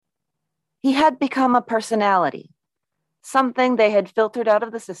He had become a personality, something they had filtered out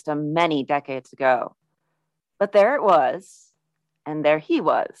of the system many decades ago. But there it was, and there he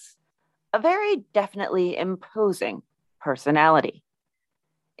was, a very definitely imposing personality.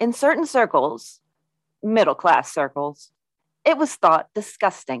 In certain circles, middle-class circles, it was thought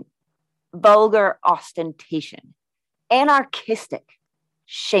disgusting, vulgar ostentation, anarchistic,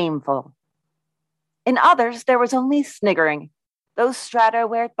 shameful. In others, there was only sniggering, those strata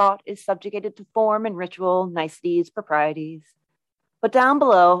where thought is subjugated to form and ritual, niceties, proprieties. But down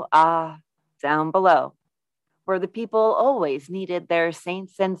below, down below, where the people always needed their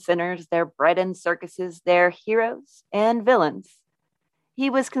saints and sinners, their bread and circuses, their heroes and villains, he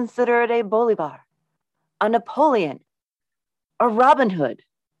was considered a Bolivar, a Napoleon, a Robin Hood,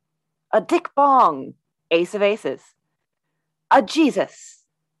 a Dick Bong, Ace of Aces, a Jesus,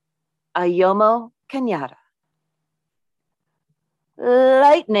 a Jomo Kenyatta.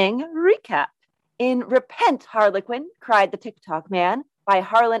 Lightning recap. In Repent, Harlequin, cried the TikTok man, by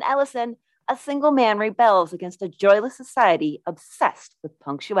Harlan Ellison, a single man rebels against a joyless society obsessed with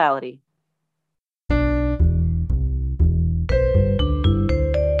punctuality.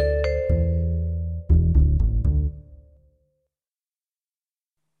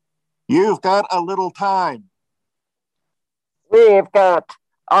 You've got a little time. We've got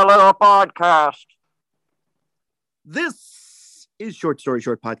a little podcast. This is Short Story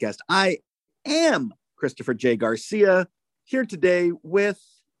Short Podcast. I am Christopher J. Garcia, here today with...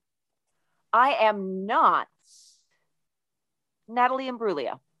 I am not Natalie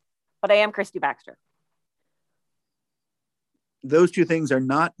Imbruglia, but I am Christy Baxter. Those two things are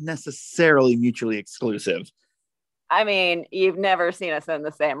not necessarily mutually exclusive. I mean, you've never seen us in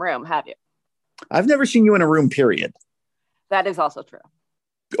the same room, have you? I've never seen you in a room, period. That is also true.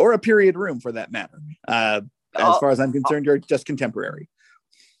 Or a period room, for that matter. As far as I'm concerned, you're just contemporary.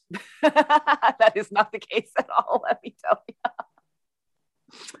 That is not the case at all, let me tell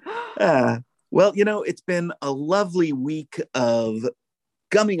you. Well, you know, it's been a lovely week of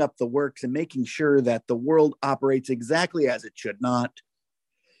gumming up the works and making sure that the world operates exactly as it should not.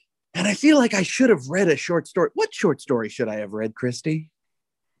 And I feel like I should have read a short story. What short story should I have read, Christy?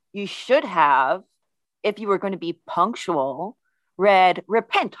 You should have, if you were going to be punctual, read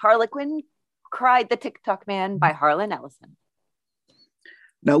Repent, Harlequin, cried the TikTok man by Harlan Ellison.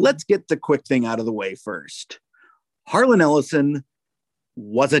 Now, let's get the quick thing out of the way first. Harlan Ellison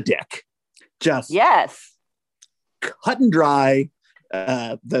was a dick. Just yes, cut and dry.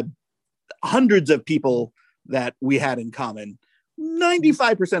 The hundreds of people that we had in common,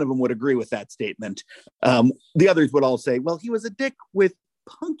 95% of them would agree with that statement. The others would all say, well, he was a dick with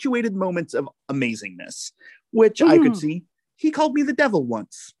punctuated moments of amazingness, which I could see. He called me the devil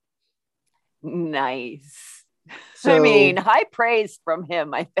once. Nice. So, I mean, high praise from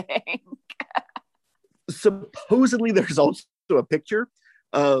him, I think. Supposedly, there's also a picture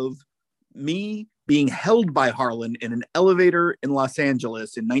of me being held by Harlan in an elevator in Los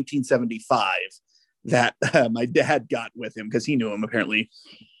Angeles in 1975 that my dad got with him because he knew him apparently.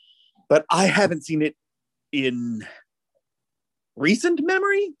 But I haven't seen it in recent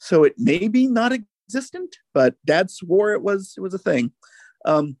memory, so it may be not existent, but Dad swore it was a thing.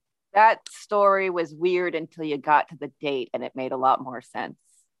 That story was weird until you got to the date and it made a lot more sense.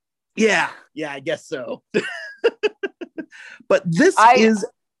 Yeah, I guess so. But this is...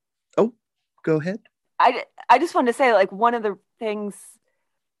 Oh, go ahead. I just wanted to say, like, one of the things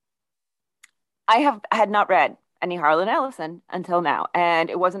I had not read any Harlan Ellison until now. And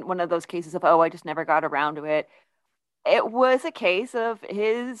it wasn't one of those cases of, I just never got around to it. It was a case of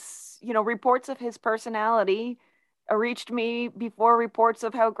his, reports of his personality reached me before reports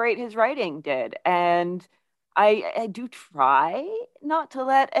of how great his writing did. And I do try not to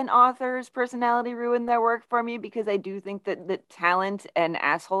let an author's personality ruin their work for me, because I do think that talent and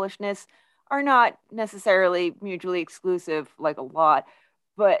assholishness are not necessarily mutually exclusive, like a lot.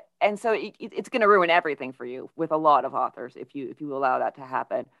 And so it's going to ruin everything for you with a lot of authors if you allow that to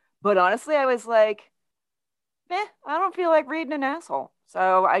happen. But honestly, I was like, I don't feel like reading an asshole.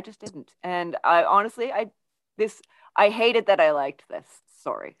 So I just didn't. And I hated that I liked this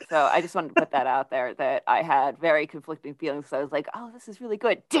story. So I just wanted to put that out there, that I had very conflicting feelings. So I was like, this is really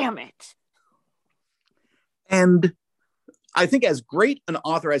good. Damn it. And I think as great an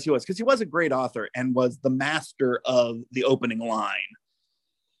author as he was, because he was a great author and was the master of the opening line.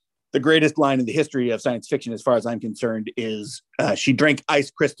 The greatest line in the history of science fiction, as far as I'm concerned, is she drank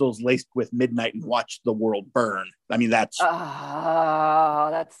ice crystals laced with midnight and watched the world burn. I mean, that's... Oh,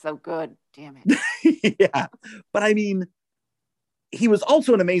 that's so good. Damn it. Yeah. But I mean, he was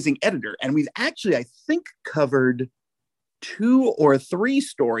also an amazing editor. And we've actually, I think, covered 2 or 3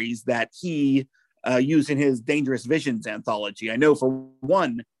 stories that he used in his Dangerous Visions anthology. I know for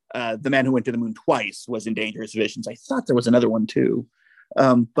one, The Man Who Went to the Moon Twice was in Dangerous Visions. I thought there was another one too.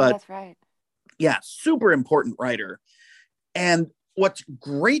 But that's right. Yeah, super important writer. And what's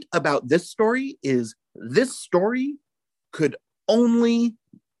great about this story is this story could only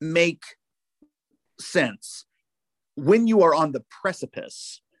make sense when you are on the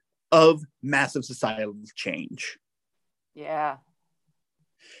precipice of massive societal change. Yeah.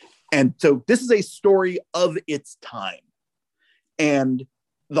 And so this is a story of its time. And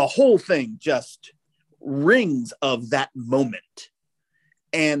the whole thing just rings of that moment.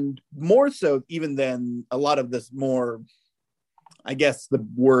 And more so even than a lot of this more, I guess the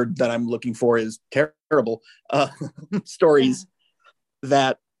word that I'm looking for is terrible, stories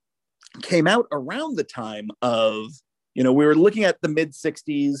that came out around the time of, we were looking at the mid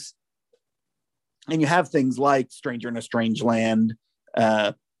 60s, and you have things like Stranger in a Strange Land.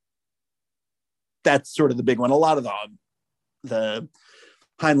 That's sort of the big one. A lot of the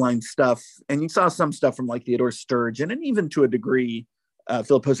Heinlein stuff. And you saw some stuff from like Theodore Sturgeon, and even to a degree,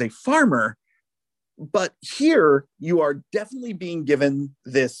 Philip Jose Farmer. But here you are definitely being given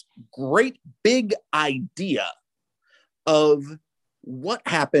this great big idea of what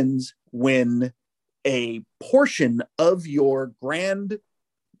happens when a portion of your grand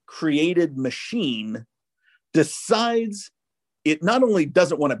created machine decides it not only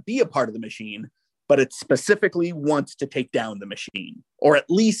doesn't want to be a part of the machine, but it specifically wants to take down the machine, or at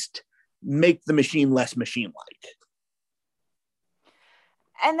least make the machine less machine-like.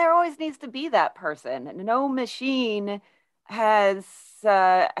 And there always needs to be that person. No machine is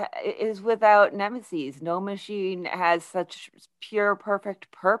without nemesis. No machine has such pure,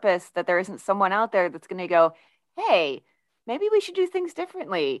 perfect purpose that there isn't someone out there that's going to go, hey, maybe we should do things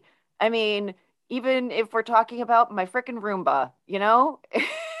differently. I mean, even if we're talking about my frickin' Roomba,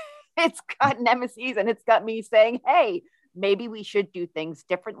 it's got nemesis, and it's got me saying, hey, maybe we should do things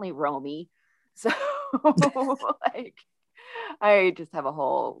differently, Romy. So like, I just have a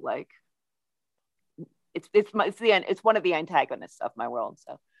whole like, it's one of the antagonists of my world.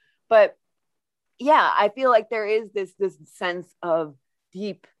 So, but yeah, I feel like there is this sense of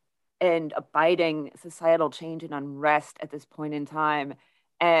deep and abiding societal change and unrest at this point in time,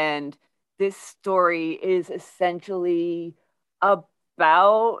 and this story is essentially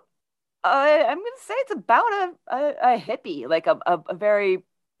about I'm going to say it's about a hippie, like a very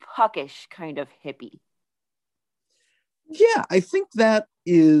puckish kind of hippie. Yeah, I think that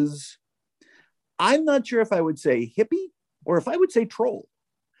is, I'm not sure if I would say hippie or if I would say troll.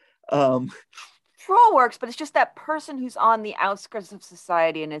 Troll works, but it's just that person who's on the outskirts of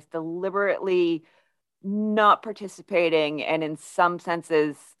society and is deliberately not participating, and in some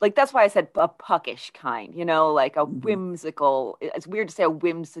senses, like that's why I said a puckish kind, like a whimsical, it's weird to say a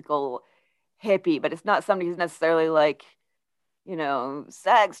whimsical hippie, but it's not somebody who's necessarily like,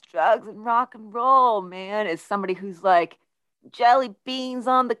 sex, drugs, and rock and roll, man. It's somebody who's like, jelly beans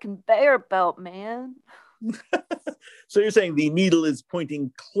on the conveyor belt, man. So you're saying the needle is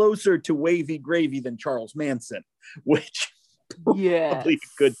pointing closer to wavy gravy than Charles Manson, which probably a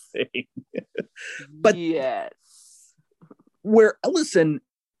good thing. But yes, where Ellison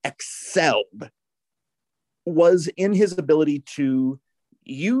excelled was in his ability to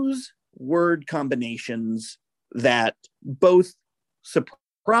use word combinations that both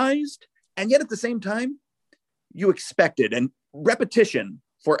surprised and yet at the same time you expected. And repetition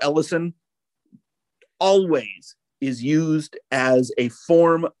for Ellison always is used as a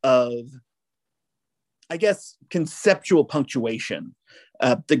form of, I guess, conceptual punctuation.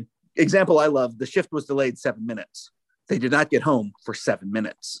 The example I love, the shift was delayed 7 minutes. They did not get home for 7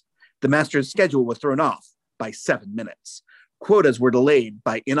 minutes. The master's schedule was thrown off by 7 minutes. Quotas were delayed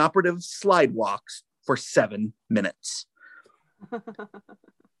by inoperative slide walks for 7 minutes.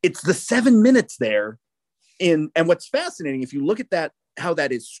 It's the 7 minutes there. And what's fascinating, if you look at that, how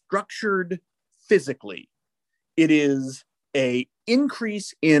that is structured physically, it is a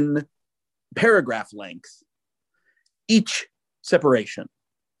increase in paragraph length, each separation,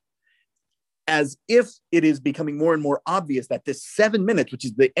 as if it is becoming more and more obvious that this 7 minutes, which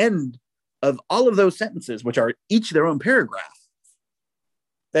is the end of all of those sentences, which are each their own paragraph,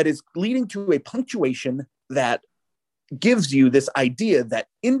 that is leading to a punctuation that gives you this idea that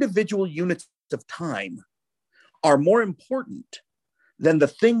individual units of time are more important than the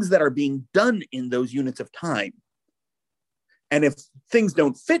things that are being done in those units of time. And if things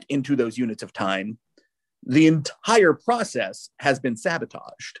don't fit into those units of time, the entire process has been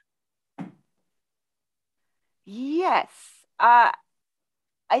sabotaged. Yes.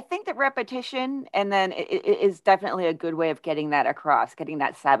 I think that repetition and then it is definitely a good way of getting that across, getting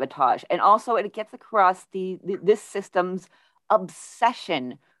that sabotage. And also it gets across this system's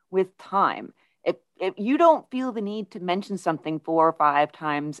obsession with time. If you don't feel the need to mention something 4 or 5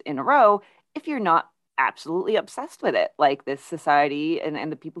 times in a row, if you're not absolutely obsessed with it, like this society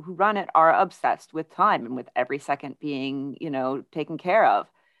and the people who run it are obsessed with time and with every second being, taken care of.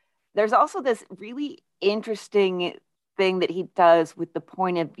 There's also this really interesting thing that he does with the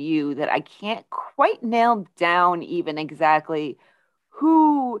point of view that I can't quite nail down even exactly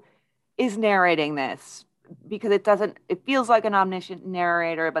who is narrating this, because it feels like an omniscient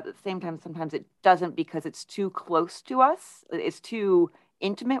narrator, but at the same time sometimes it doesn't, because it's too close to us, it's too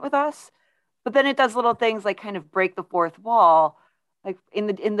intimate with us. But then it does little things like kind of break the fourth wall, like in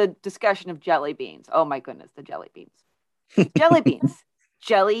the discussion of jelly beans. Oh my goodness, the jelly beans. Jelly beans.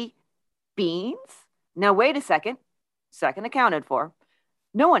 Jelly beans? Now wait a second. Second accounted for.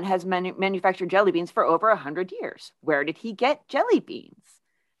 No one has manufactured jelly beans for over 100 years. Where did he get jelly beans?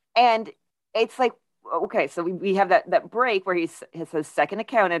 And it's like, okay, so we have that break where he says second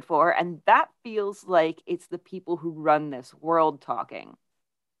accounted for, and that feels like it's the people who run this world talking.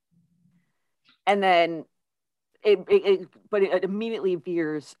 And then but it immediately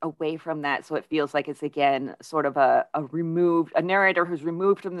veers away from that, so it feels like it's again sort of a narrator who's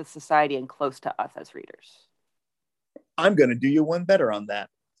removed from the society and close to us as readers. I'm going to do you one better on that.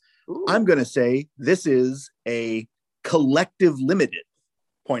 Ooh. I'm going to say this is a collective limited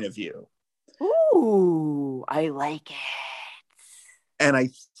point of view. Ooh, I like it. And I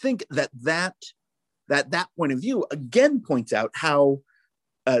think that point of view again points out how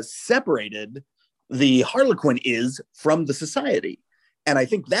separated the Harlequin is from the society. And I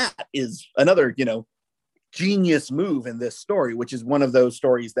think that is another, genius move in this story, which is one of those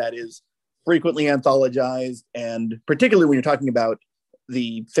stories that is frequently anthologized. And particularly when you're talking about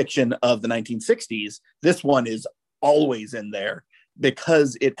the fiction of the 1960s, this one is always in there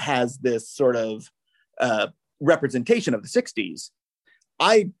because it has this sort of representation of the 60s.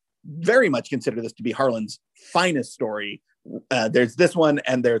 I very much consider this to be Harlan's finest story. There's this one,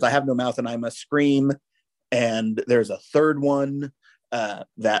 and there's I Have No Mouth and I Must Scream, and there's a third one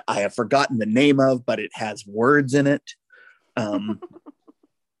that I have forgotten the name of, but it has words in it.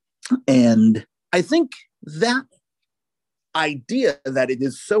 And I think that idea that it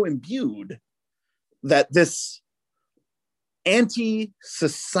is so imbued that this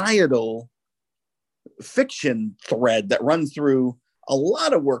anti-societal fiction thread that runs through a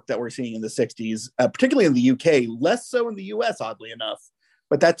lot of work that we're seeing in the 60s, particularly in the UK, less so in the US, oddly enough.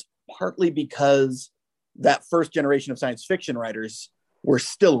 But that's partly because that first generation of science fiction writers were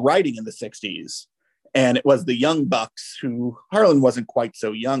still writing in the 60s. And it was the young bucks who, Harlan wasn't quite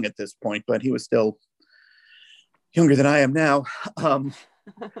so young at this point, but he was still younger than I am now.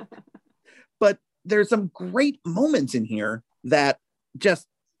 But there's some great moments in here that just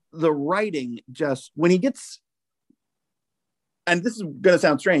the writing, just when he gets, and this is going to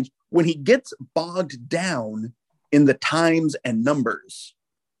sound strange, when he gets bogged down in the times and numbers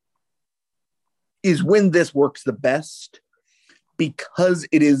is when this works the best, because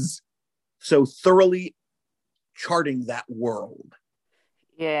it is so thoroughly charting that world.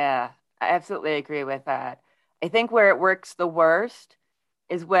 Yeah, I absolutely agree with that. I think where it works the worst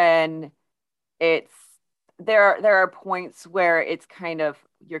is when there are points where it's kind of,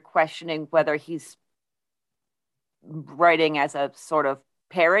 you're questioning whether he's writing as a sort of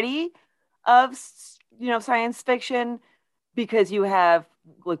parody of science fiction, because you have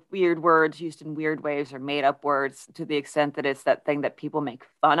like weird words used in weird ways or made up words, to the extent that it's that thing that people make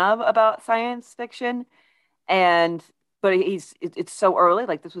fun of about science fiction. But it's so early,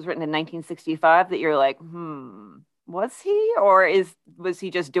 like this was written in 1965, that you're like, was he, or was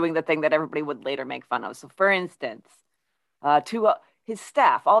he just doing the thing that everybody would later make fun of? So for instance, to his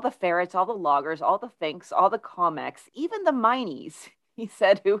staff, all the ferrets, all the loggers, all the finks, all the comics, even the minies, he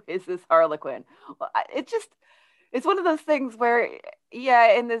said, "Who is this Harlequin?" Well, it's one of those things where,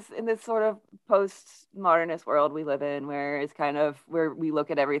 yeah, in this sort of postmodernist world we live in, where it's kind of where we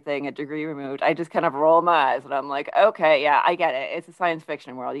look at everything a degree removed, I just kind of roll my eyes and I'm like, okay, yeah, I get it. It's a science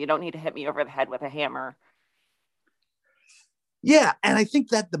fiction world. You don't need to hit me over the head with a hammer. Yeah, and I think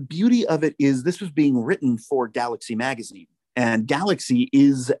that the beauty of it is this was being written for Galaxy magazine, and Galaxy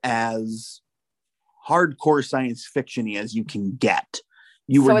is as hardcore science fiction-y as you can get.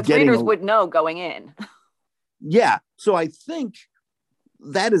 So its readers would know going in. Yeah, so I think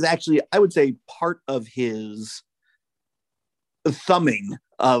that is actually, I would say, part of his thumbing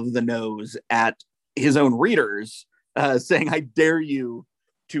of the nose at his own readers, saying, I dare you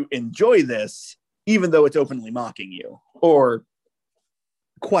to enjoy this, even though it's openly mocking you, or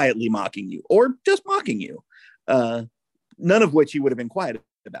quietly mocking you or just mocking you, none of which he would have been quiet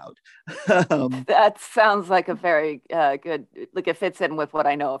about. That sounds like a very good, like it fits in with what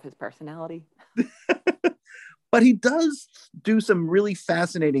I know of his personality. But he does do some really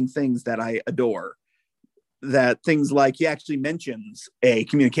fascinating things that I adore. That things like he actually mentions a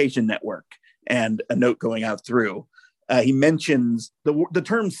communication network and a note going out through. He mentions the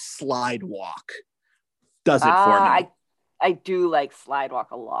term slide walk. Does it for me? I do like slide walk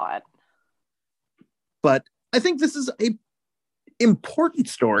a lot. But I think this is a important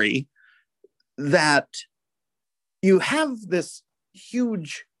story that you have this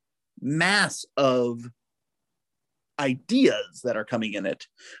huge mass of ideas that are coming in it,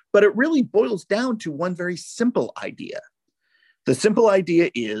 but it really boils down to one very simple idea. The simple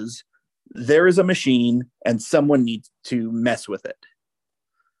idea is there is a machine and someone needs to mess with it.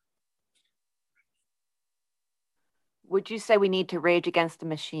 Would you say we need to rage against the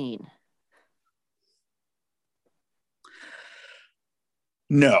machine?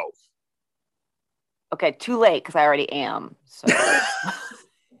 No. Okay, too late because I already am. So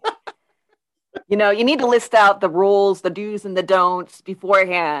you need to list out the rules, the do's and the don'ts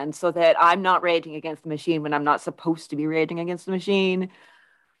beforehand so that I'm not raging against the machine when I'm not supposed to be raging against the machine.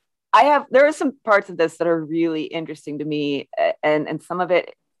 There are some parts of this that are really interesting to me, and some of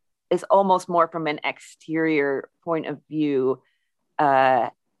it is almost more from an exterior point of view,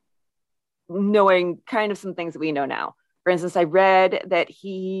 knowing kind of some things that we know now. For instance, I read that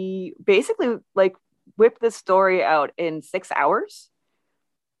he basically like whipped this story out in 6 hours.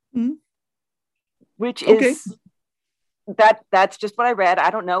 Mm-hmm. Which is that's just what I read.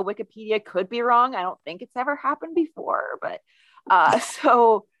 I don't know. Wikipedia could be wrong. I don't think it's ever happened before, but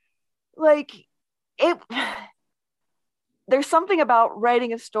so like there's something about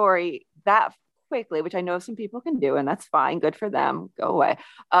writing a story that quickly, which I know some people can do, and that's fine. Good for them. Go away.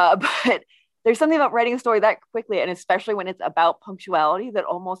 But there's something about writing a story that quickly, and especially when it's about punctuality, that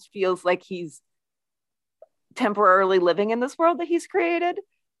almost feels like he's temporarily living in this world that he's created.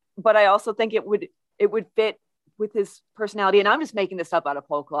 But I also think it would fit with his personality. And I'm just making this up out of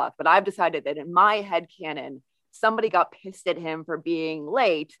whole cloth, but I've decided that in my headcanon, somebody got pissed at him for being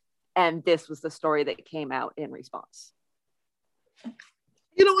late, and this was the story that came out in response.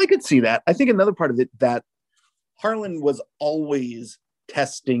 I could see that. I think another part of it that Harlan was always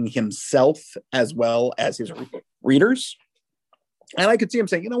testing himself as well as his readers. And I could see him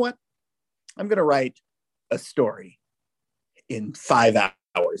saying, you know what? I'm going to write a story in 5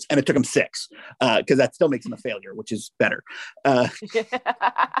 hours. And it took him 6 because that still makes him a failure, which is better. But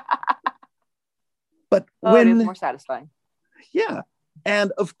it is more satisfying. Yeah.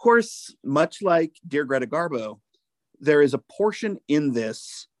 And of course, much like Dear Greta Garbo, there is a portion in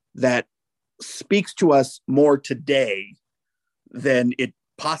this that speaks to us more today than it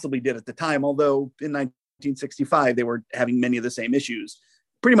possibly did at the time. Although in 1965, they were having many of the same issues.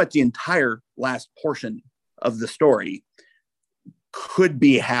 Pretty much the entire last portion of the story could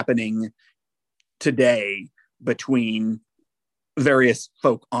be happening today between various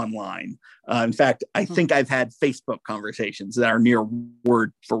folk online. In fact, I think I've had Facebook conversations that are near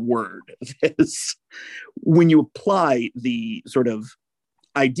word for word of this. When you apply the sort of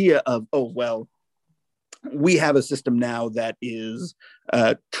idea of, oh, well, we have a system now that is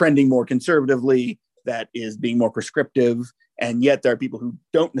trending more conservatively, that is being more prescriptive, and yet there are people who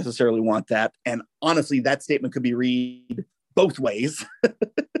don't necessarily want that. And honestly, that statement could be read both ways,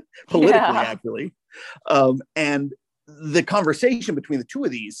 politically, actually. And the conversation between the two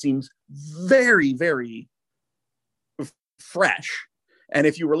of these seems very, very fresh. And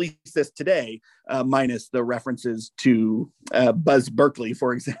if you release this today, minus the references to Buzz Berkeley,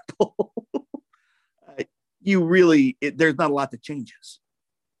 for example, there's not a lot that changes.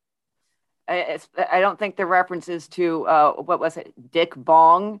 I don't think the references to, what was it, Dick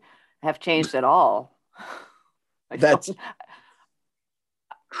Bong have changed at all. That's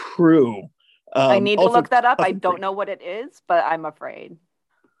true. I need to look that up. I don't know what it is, but I'm afraid.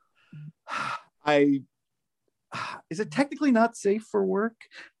 Is it technically not safe for work?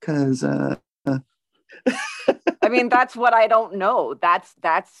 Because I mean, that's what I don't know. That's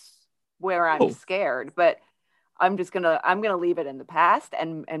where I'm scared. But I'm gonna leave it in the past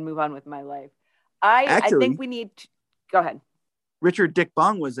and move on with my life. I think we need to go ahead. Richard Dick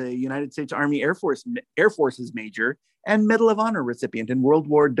Bong was a United States Army Air Forces major and Medal of Honor recipient in World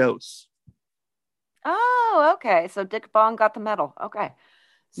War DOS. Oh, okay. So Dick Bong got the medal. Okay.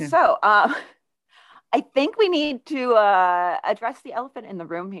 Yeah. So I think we need to address the elephant in the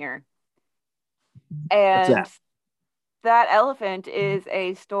room here. And that elephant is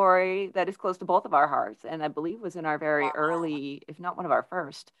a story that is close to both of our hearts, and I believe was in our very early, if not one of our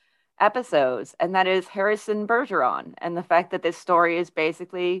first episodes, and that is Harrison Bergeron, and the fact that this story is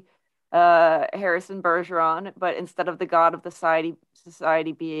basically Harrison Bergeron, but instead of the god of the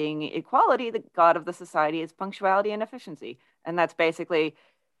society being equality, the god of the society is punctuality and efficiency, and that's basically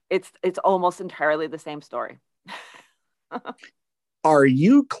it's almost entirely the same story. Are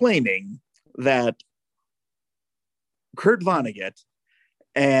you claiming that Kurt Vonnegut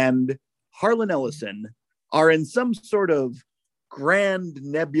and Harlan Ellison are in some sort of grand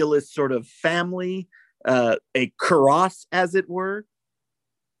nebulous sort of family, a Kuros, as it were?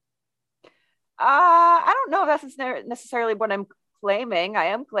 I don't know if that's necessarily what I'm claiming. I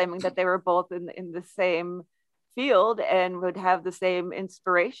am claiming that they were both in the same field and would have the same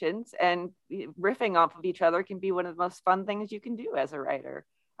inspirations, and riffing off of each other can be one of the most fun things you can do as a writer.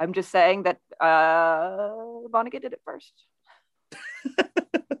 I'm just saying that Vonnegut did it first.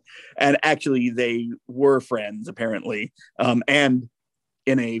 And actually, they were friends, apparently. And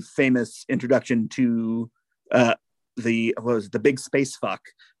in a famous introduction to the Big Space Fuck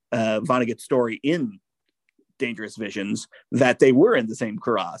Vonnegut story in Dangerous Visions, that they were in the same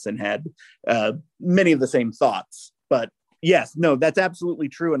Kuros and had many of the same thoughts. But yes, no, that's absolutely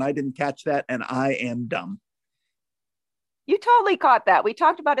true. And I didn't catch that. And I am dumb. You totally caught that. We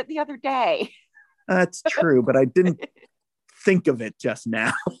talked about it the other day. That's true, but I didn't think of it just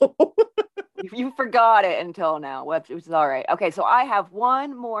now. You forgot it until now, which is all right. Okay, so I have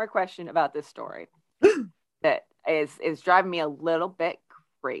one more question about this story that is driving me a little bit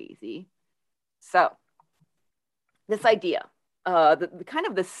crazy. So, this idea, the kind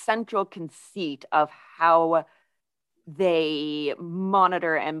of the central conceit of how they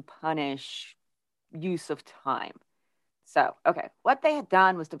monitor and punish use of time. So, okay, what they had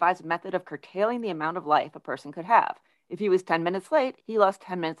done was devise a method of curtailing the amount of life a person could have. If he was 10 minutes late, he lost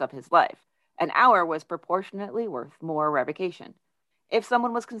 10 minutes of his life. An hour was proportionately worth more revocation. If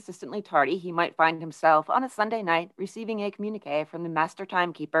someone was consistently tardy, he might find himself on a Sunday night receiving a communique from the master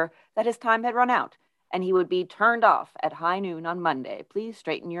timekeeper that his time had run out, and he would be turned off at high noon on Monday. Please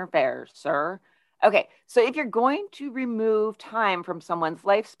straighten your affairs, sir. Okay, so if you're going to remove time from someone's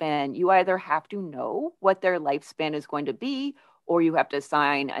lifespan, you either have to know what their lifespan is going to be, or you have to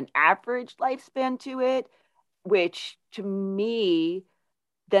assign an average lifespan to it, which to me,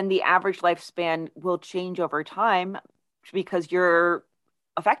 then the average lifespan will change over time because you're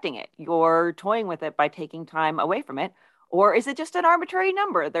affecting it. You're toying with it by taking time away from it. Or is it just an arbitrary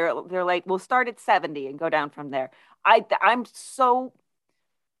number? They're like, we'll start at 70 and go down from there. I'm so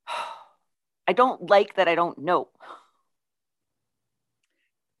I don't like that I don't know.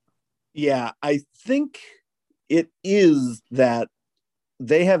 Yeah, I think it is that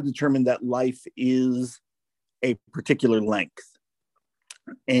they have determined that life is a particular length.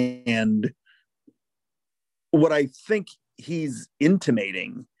 And what I think he's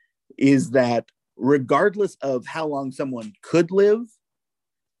intimating is that regardless of how long someone could live,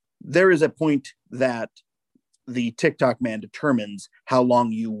 there is a point that the TikTok man determines how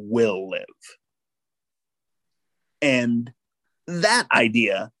long you will live. And that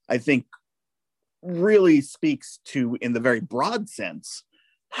idea, I think, really speaks to, in the very broad sense,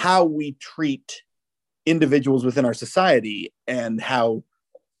 how we treat individuals within our society and how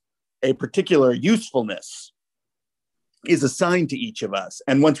a particular usefulness is assigned to each of us.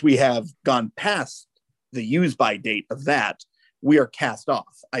 And once we have gone past the use by date of that, we are cast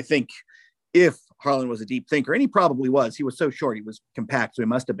off. I think if Harlan was a deep thinker, and he probably was, he was so short, he was compact, so he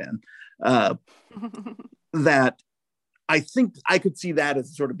must have been, that I think I could see that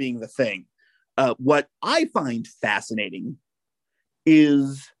as sort of being the thing. What I find fascinating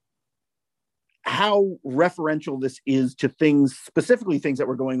is how referential this is to things, specifically things that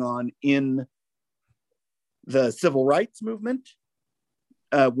were going on in the civil rights movement.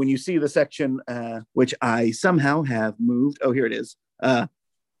 When you see the section, which I somehow have moved, oh, here it is.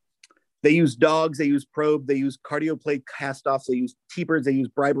 They use dogs, they use probe, they use cardioplate cast-offs, they use T-birds, they use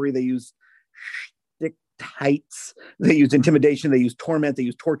bribery, they use stick tights, they use intimidation, they use torment, they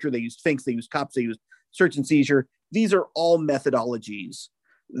use torture, they use finks, they use cops, they use search and seizure. These are all methodologies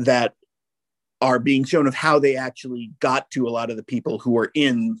that are being shown of how they actually got to a lot of the people who were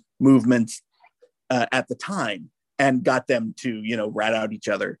in movements at the time and got them to, rat out each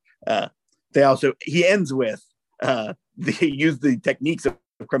other. He ends with, they use the techniques of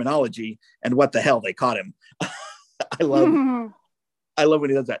criminology and what the hell they caught him. I love when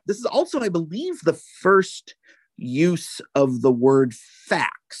he does that. This is also, I believe, the first use of the word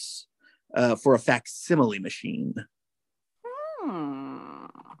fax for a facsimile machine.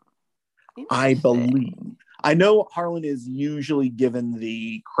 I believe. I know Harlan is usually given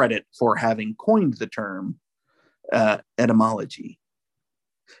the credit for having coined the term etymology.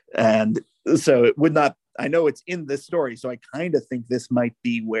 And so it would not, I know it's in this story, so I kind of think this might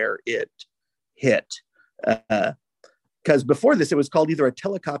be where it hit. Because before this, it was called either a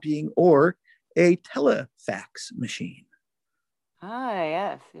telecopying or a telefax machine. Ah,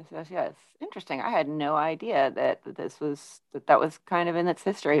 yes. Interesting. I had no idea that that was kind of in its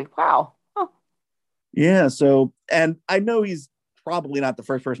history. Wow. Huh. Yeah. So, and I know he's probably not the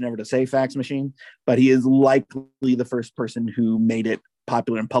first person ever to say fax machine, but he is likely the first person who made it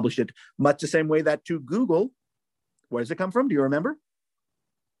popular and published it, much the same way that to Google, where does it come from? Do you remember?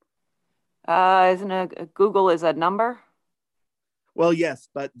 Isn't a Google is a number? Well, yes,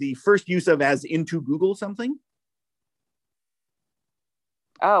 but the first use of as into Google something.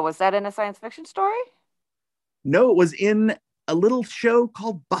 Oh, was that in a science fiction story? No, it was in a little show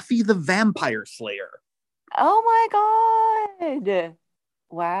called Buffy the Vampire Slayer. Oh my God.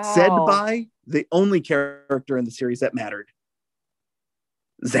 Said Wow. by the only character in the series that mattered,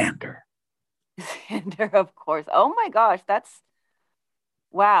 Xander. Xander, of course. Oh my gosh, that's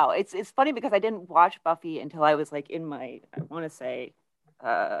wow. It's funny because I didn't watch Buffy until I was like in my, I want to say,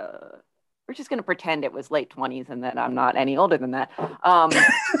 we're just gonna pretend it was late 20s and that I'm not any older than that.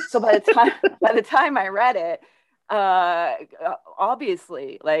 So by the time I read it,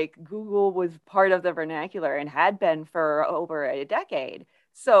 obviously, like Google was part of the vernacular and had been for over a decade.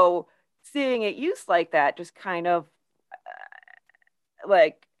 So seeing it used like that just kind of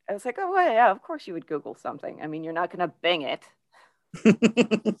like I was like, oh yeah, of course you would Google something. I mean, you're not gonna Bing it.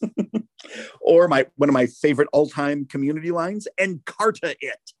 Or one of my favorite all-time community lines, Encarta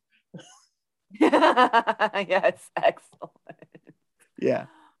it. Yes, excellent. Yeah.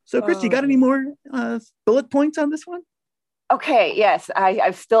 So, Chris, you got any more bullet points on this one? Okay, yes,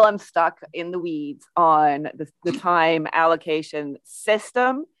 I still am stuck in the weeds on the time allocation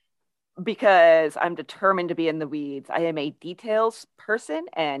system because I'm determined to be in the weeds. I am a details person,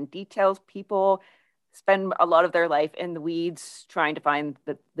 and details people spend a lot of their life in the weeds trying to find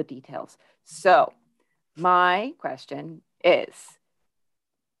the details. So, my question is,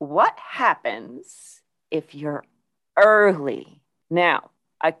 what happens if you're early? Now,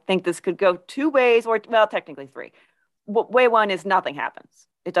 I think this could go two ways, or well, technically three. Way one is nothing happens.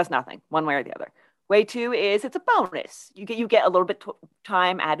 It does nothing, one way or the other. Way two is it's a bonus. You get a little bit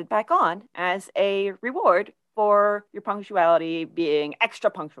time added back on as a reward for your punctuality being extra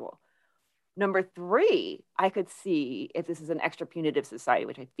punctual. Number three, I could see if this is an extra punitive society,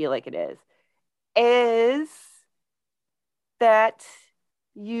 which I feel like it is that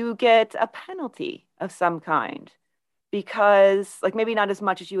you get a penalty of some kind because, like, maybe not as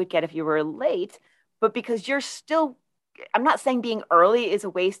much as you would get if you were late, but because you're still, I'm not saying being early is a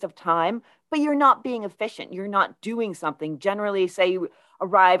waste of time, but you're not being efficient. You're not doing something. Generally, say you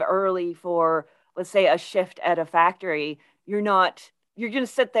arrive early for, let's say, a shift at a factory, you're going to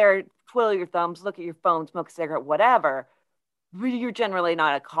sit there, twiddle your thumbs, look at your phone, smoke a cigarette, whatever. You're generally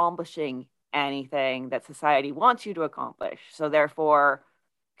not accomplishing anything that society wants you to accomplish. So therefore,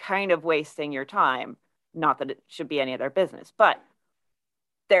 kind of wasting your time. Not that it should be any of their business, but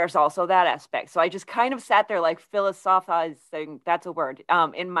there's also that aspect. So I just kind of sat there like philosophizing, that's a word,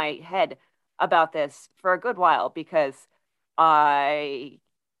 in my head about this for a good while because I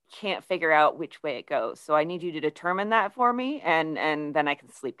can't figure out which way it goes. So I need you to determine that for me, and then I can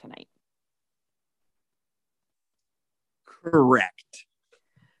sleep tonight. Correct.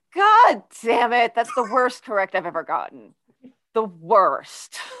 God damn it. That's the worst correct I've ever gotten. The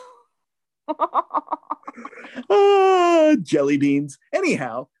worst. Jelly beans.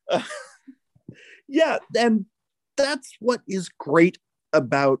 Anyhow, yeah, and that's what is great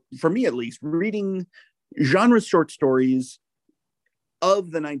about, for me at least, reading genre short stories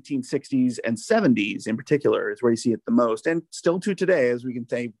of the 1960s and 70s in particular is where you see it the most, and still to today, as we can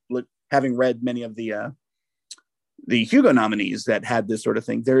say, having read many of the Hugo nominees that had this sort of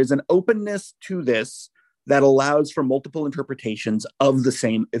thing. There is an openness to this that allows for multiple interpretations of the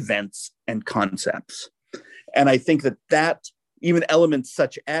same events and concepts. And I think that even elements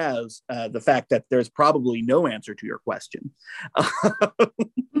such as the fact that there's probably no answer to your question.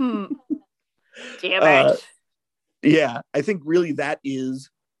 Damn it. Yeah, I think really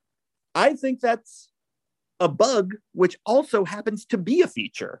I think that's a bug, which also happens to be a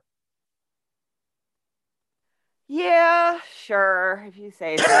feature. Yeah, sure, if you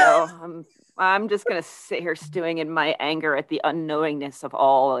say so. I'm just gonna sit here stewing in my anger at the unknowingness of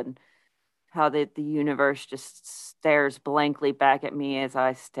all and how the universe just stares blankly back at me as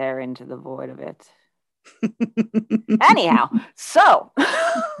I stare into the void of it. Anyhow, so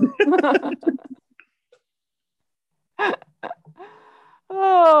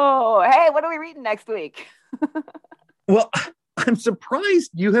Oh, hey, what are we reading next week? Well, I'm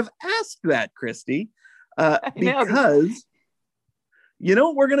surprised you have asked that, Christy, because you know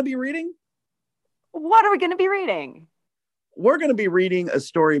what we're going to be reading? What are we going to be reading? We're going to be reading a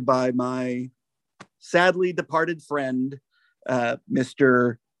story by my sadly departed friend,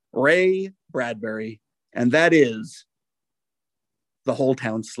 Mr. Ray Bradbury, and that is The Whole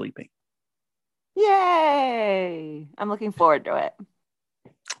Town Sleeping. Yay! I'm looking forward to it.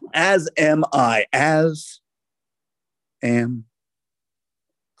 As am I. As am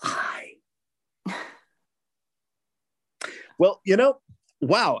I. Well, you know,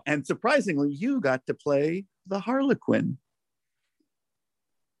 wow. And surprisingly, you got to play the Harlequin.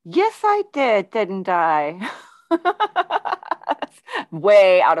 Yes, I did, didn't I?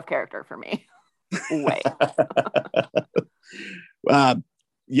 Way out of character for me. Way.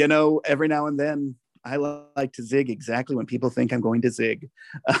 You know, every now and then I like to zig exactly when people think I'm going to zig.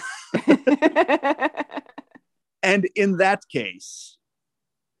 And in that case,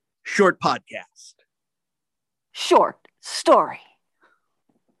 short podcast. Short story.